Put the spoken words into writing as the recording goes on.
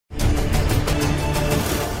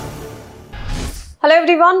Hello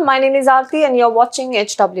everyone, my name is Aarti and you're watching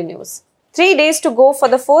HW News. 3 days to go for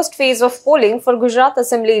the first phase of polling for Gujarat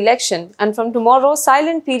Assembly election, and from tomorrow,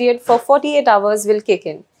 silent period for 48 hours will kick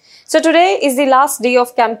in. So today is the last day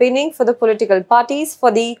of campaigning for the political parties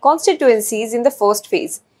for the constituencies in the first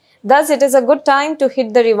phase. Thus, it is a good time to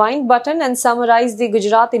hit the rewind button and summarize the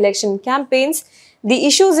Gujarat election campaigns, the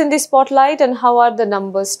issues in the spotlight and how are the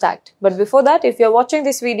numbers stacked. But before that, if you're watching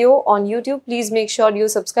this video on YouTube, please make sure you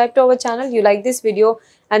subscribe to our channel, you like this video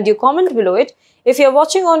and you comment below it. If you're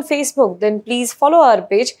watching on Facebook, then please follow our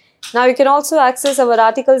page. Now you can also access our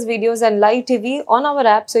articles, videos and live TV on our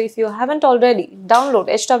app. So if you haven't already, download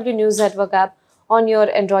HW News Network app on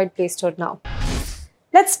your Android Play Store now.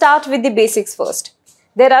 Let's start with the basics first.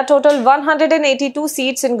 There are total 182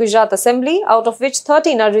 seats in Gujarat Assembly, out of which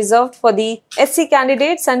 13 are reserved for the SC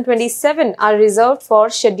candidates and 27 are reserved for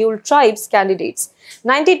scheduled tribes candidates.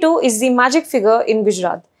 92 is the magic figure in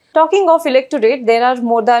Gujarat. Talking of electorate, there are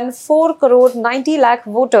more than 4 crore 90 lakh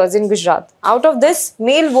voters in Gujarat. Out of this,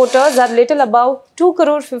 male voters are little above 2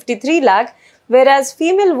 crore 53 lakh, whereas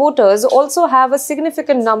female voters also have a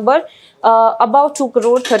significant number, about 2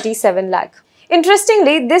 crore 37 lakh.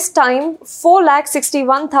 Interestingly, this time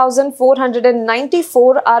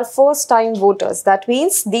 4,61,494 are first-time voters. That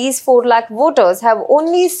means these 4 lakh voters have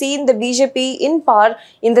only seen the BJP in power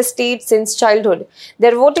in the state since childhood.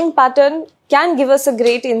 Their voting pattern can give us a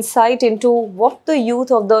great insight into what the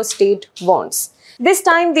youth of the state wants. This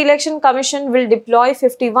time, the Election Commission will deploy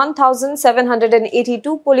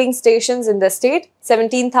 51,782 polling stations in the state,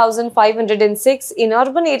 17,506 in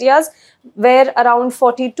urban areas where around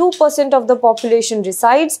 42% of the population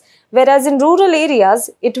resides, whereas in rural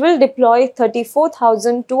areas, it will deploy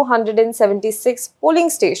 34,276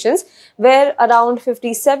 polling stations where around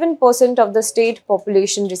 57% of the state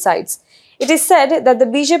population resides. It is said that the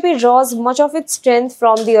BJP draws much of its strength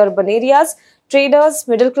from the urban areas. Traders,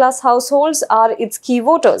 middle-class households are its key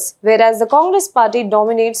voters, whereas the Congress party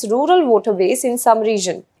dominates rural voter base in some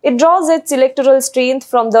region. It draws its electoral strength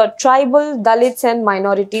from the tribal, Dalits and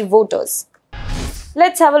minority voters.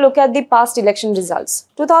 Let's have a look at the past election results.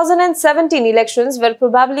 2017 elections were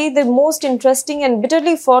probably the most interesting and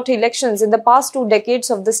bitterly fought elections in the past 2 decades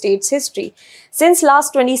of the state's history. Since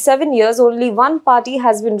last 27 years, only one party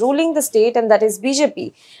has been ruling the state, and that is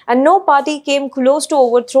BJP. And no party came close to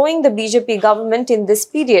overthrowing the BJP government in this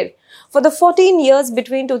period. For the 14 years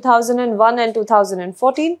between 2001 and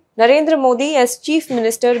 2014, Narendra Modi as Chief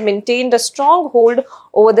Minister maintained a strong hold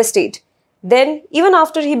over the state. Then, even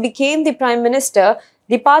after he became the Prime Minister,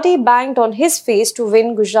 the party banked on his face to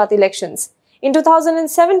win Gujarat elections. In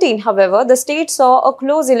 2017, however, the state saw a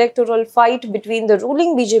close electoral fight between the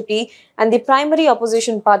ruling BJP and the primary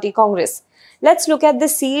opposition party Congress. Let's look at the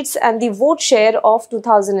seats and the vote share of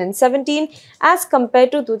 2017 as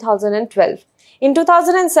compared to 2012. In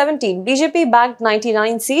 2017, BJP bagged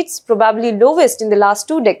 99 seats, probably lowest in the last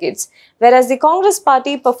 2 decades, whereas the Congress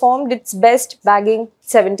party performed its best, bagging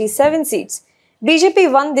 77 seats. BJP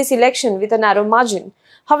won this election with a narrow margin.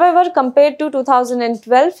 However, compared to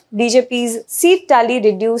 2012, BJP's seat tally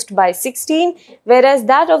reduced by 16, whereas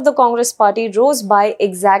that of the Congress party rose by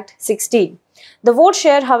exact 16. The vote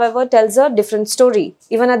share, however, tells a different story.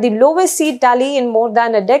 Even at the lowest seat tally in more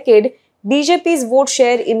than a decade, BJP's vote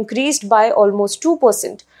share increased by almost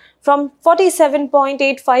 2%, from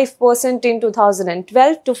 47.85% in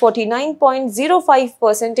 2012 to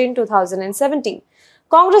 49.05% in 2017.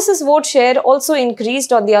 Congress's vote share also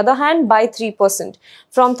increased, on the other hand, by 3%,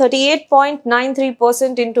 from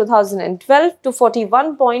 38.93% in 2012 to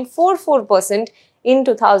 41.44% in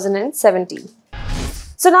 2017.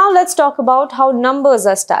 So now let's talk about how numbers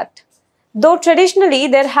are stacked. Though traditionally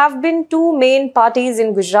there have been 2 main parties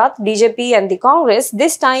in Gujarat, BJP and the Congress,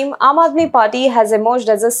 this time Aam Aadmi Party has emerged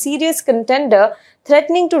as a serious contender,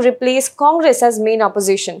 threatening to replace Congress as main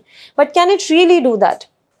opposition. But can it really do that?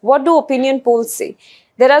 What do opinion polls say?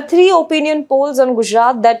 There are 3 opinion polls on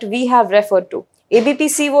Gujarat that we have referred to: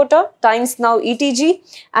 AAP Voter, Times Now ETG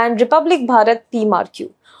and Republic Bharat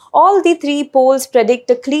PMRQ. All the 3 polls predict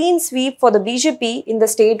a clean sweep for the BJP in the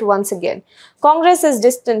state once again. Congress is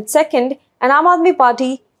distant second and Aam Aadmi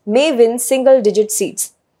Party may win single-digit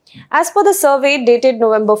seats. As per the survey dated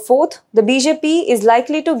November 4th, the BJP is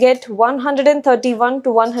likely to get 131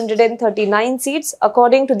 to 139 seats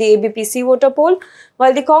according to the ABP Voter poll,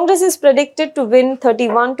 while the Congress is predicted to win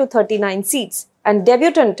 31 to 39 seats. And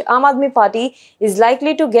debutant Aam Aadmi Party is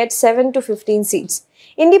likely to get 7 to 15 seats.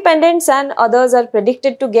 Independents and others are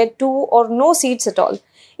predicted to get 2 or no seats at all.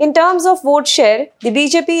 In terms of vote share, the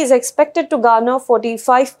BJP is expected to garner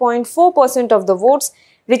 45.4% of the votes,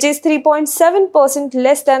 which is 3.7%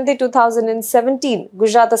 less than the 2017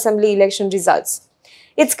 Gujarat Assembly election results.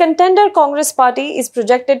 Its contender Congress Party is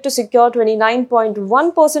projected to secure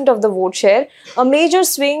 29.1% of the vote share, a major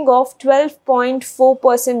swing of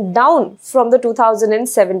 12.4% down from the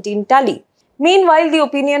 2017 tally. Meanwhile, the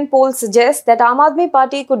opinion poll suggests that Aam Aadmi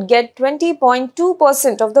Party could get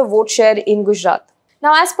 20.2% of the vote share in Gujarat.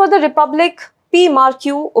 Now, as per the Republic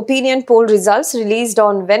P-Marq opinion poll results released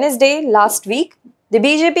on Wednesday last week, the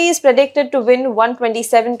BJP is predicted to win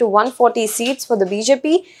 127 to 140 seats for the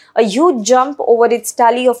BJP, a huge jump over its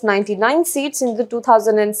tally of 99 seats in the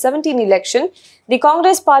 2017 election. The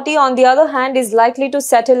Congress Party, on the other hand, is likely to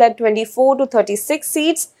settle at 24 to 36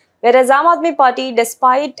 seats, whereas Aam Aadmi Party,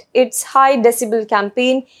 despite its high decibel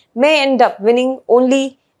campaign, may end up winning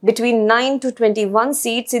only between 9 to 21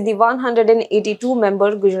 seats in the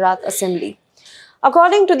 182-member Gujarat Assembly.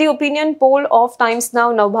 According to the opinion poll of Times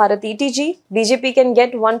Now Navbharat ETG, BJP can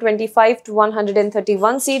get 125 to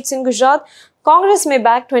 131 seats in Gujarat. Congress may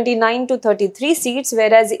bag 29 to 33 seats,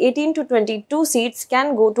 whereas 18 to 22 seats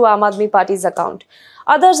can go to Aam Aadmi Party's account.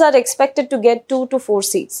 Others are expected to get 2 to 4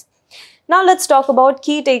 seats. Now let's talk about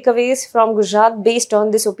key takeaways from Gujarat based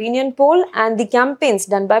on this opinion poll and the campaigns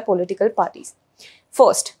done by political parties.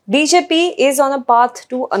 First, BJP is on a path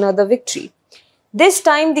to another victory. This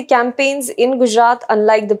time, the campaigns in Gujarat,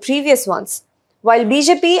 unlike the previous ones. While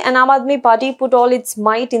BJP and Aam Aadmi Party put all its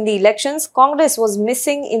might in the elections, Congress was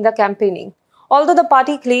missing in the campaigning. Although the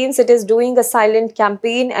party claims it is doing a silent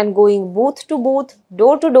campaign and going booth to booth,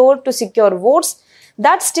 door to door to secure votes,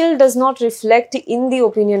 that still does not reflect in the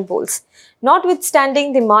opinion polls.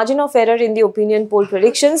 Notwithstanding the margin of error in the opinion poll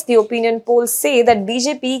predictions, the opinion polls say that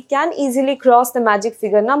BJP can easily cross the magic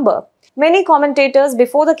figure number. Many commentators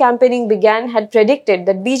before the campaigning began had predicted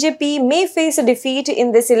that BJP may face a defeat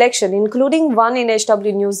in this election, including one in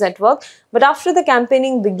HW News Network. But after the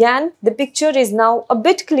campaigning began, the picture is now a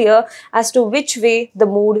bit clear as to which way the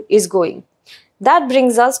mood is going. That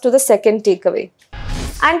brings us to the second takeaway.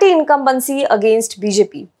 Anti-incumbency against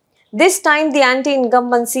BJP. This time, the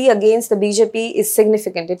anti-incumbency against the BJP is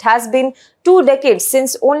significant. It has been 2 decades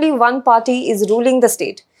since only one party is ruling the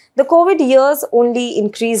state. The COVID years only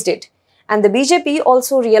increased it. And the BJP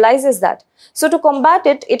also realizes that. So to combat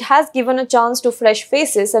it, it has given a chance to fresh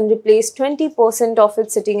faces and replaced 20% of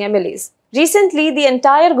its sitting MLAs. Recently, the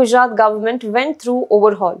entire Gujarat government went through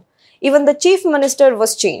overhaul. Even the chief minister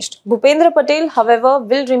was changed. Bhupendra Patel, however,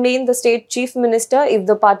 will remain the state chief minister if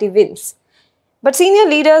the party wins. But senior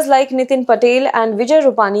leaders like Nitin Patel and Vijay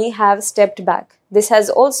Rupani have stepped back. This has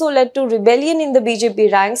also led to rebellion in the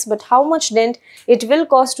BJP ranks, but how much dent it will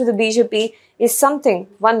cause to the BJP is something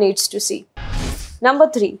one needs to see. Number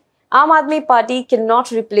 3. Aam Aadmi Party cannot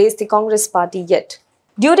replace the Congress Party yet.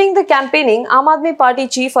 During the campaigning, Aam Aadmi Party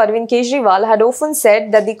chief Arvind Kejriwal had often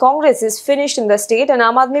said that the Congress is finished in the state and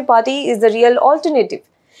Aam Aadmi Party is the real alternative.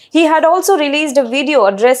 He had also released a video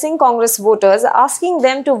addressing Congress voters, asking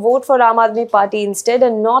them to vote for Aam Aadmi Party instead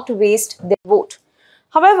and not waste their vote.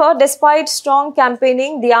 However, despite strong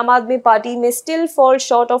campaigning, the Aam Aadmi Party may still fall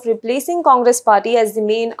short of replacing Congress Party as the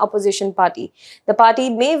main opposition party. The party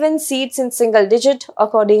may win seats in single digit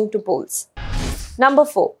according to polls. Number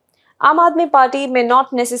 4. Aam Aadmi Party may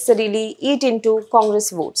not necessarily eat into Congress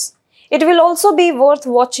votes. It will also be worth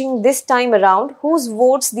watching this time around whose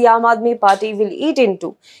votes the Aam Aadmi Party will eat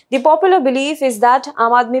into. The popular belief is that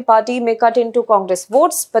Aam Aadmi Party may cut into Congress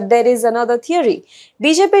votes, but there is another theory.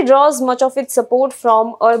 BJP draws much of its support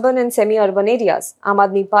from urban and semi-urban areas. Aam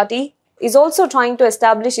Aadmi Party is also trying to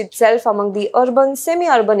establish itself among the urban,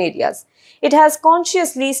 semi-urban areas. It has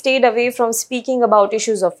consciously stayed away from speaking about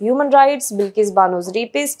issues of human rights, Bilkis Banu's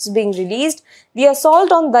rapists being released, the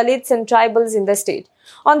assault on Dalits and tribals in the state.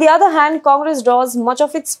 On the other hand, Congress draws much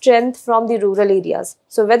of its strength from the rural areas.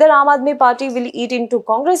 So whether Aam Aadmi Party will eat into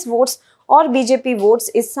Congress votes or BJP votes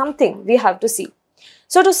is something we have to see.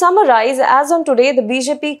 So to summarize, as on today, the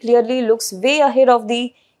BJP clearly looks way ahead of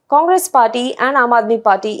the Congress Party and Aam Aadmi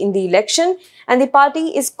Party in the election, and the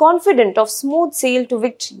party is confident of smooth sail to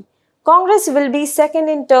victory. Congress will be second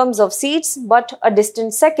in terms of seats, but a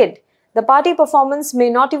distant second. The party performance may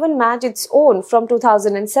not even match its own from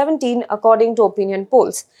 2017 according to opinion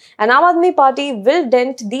polls. And Aam Aadmi Party will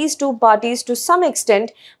dent these two parties to some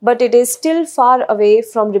extent, but it is still far away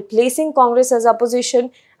from replacing Congress as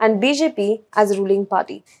opposition and BJP as ruling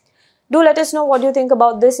party. Do let us know what you think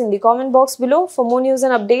about this in the comment box below. For more news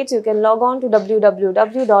and updates, you can log on to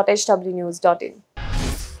www.hwnews.in.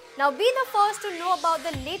 Now be the first to know about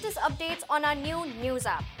the latest updates on our new news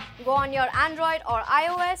app. Go on your Android or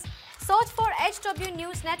iOS, search for HW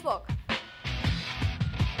News Network.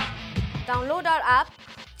 Download our app,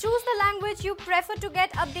 choose the language you prefer to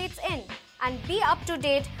get updates in, and be up to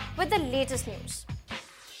date with the latest news.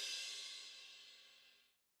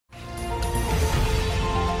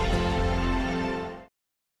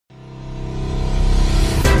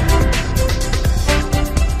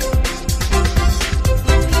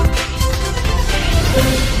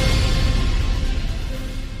 News.